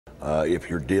If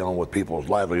you're dealing with people's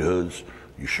livelihoods,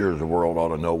 you sure as the world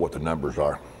ought to know what the numbers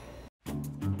are.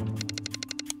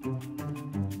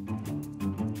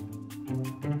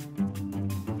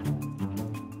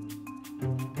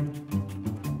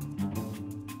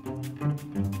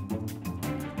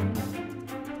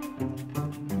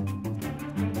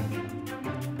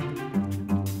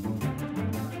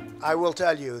 I will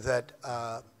tell you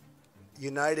that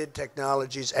United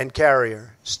Technologies and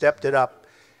Carrier stepped it up,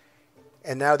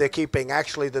 and now they're keeping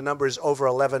actually the numbers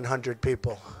over 1,100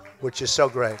 people, which is so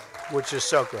great, which is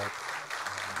so great.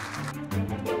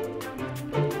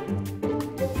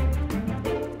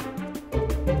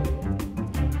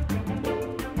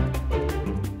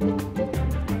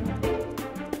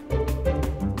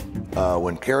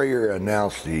 When Carrier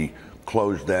announced he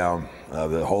closed down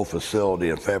the whole facility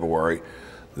in February,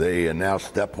 they announced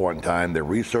at that point in time their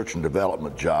research and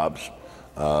development jobs,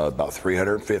 about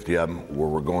 350 of them,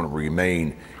 were going to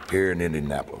remain here in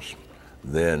Indianapolis.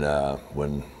 Then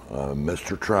when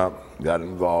Mr. Trump got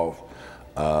involved,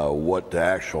 what the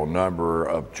actual number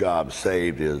of jobs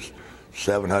saved is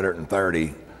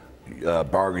 730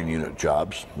 bargain unit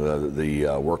jobs,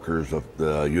 the workers of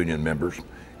the union members,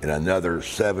 and another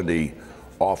 70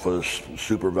 office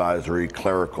supervisory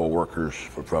clerical workers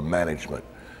from management.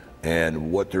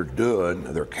 And what they're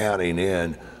doing, they're counting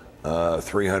in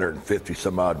 350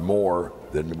 some odd more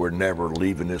that were never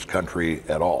leaving this country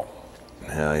at all.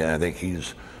 I think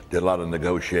he's did a lot of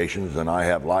negotiations, and I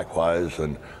have likewise.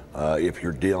 And if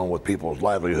you're dealing with people's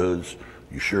livelihoods,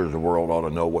 you sure as the world ought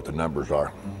to know what the numbers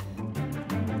are.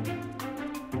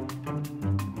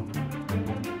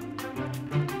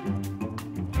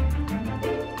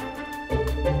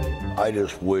 I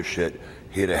just wish that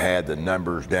he'd have had the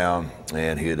numbers down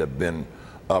and he'd have been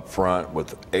up front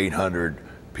with 800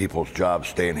 people's jobs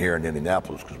staying here in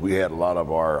Indianapolis, because we had a lot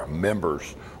of our members,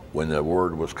 when the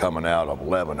word was coming out of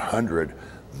 1,100,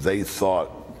 they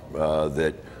thought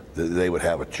that they would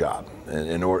have a job.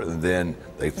 And then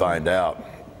they find out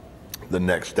the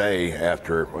next day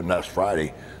after, next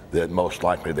Friday, that most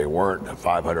likely they weren't.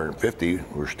 550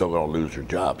 were still going to lose their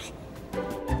jobs.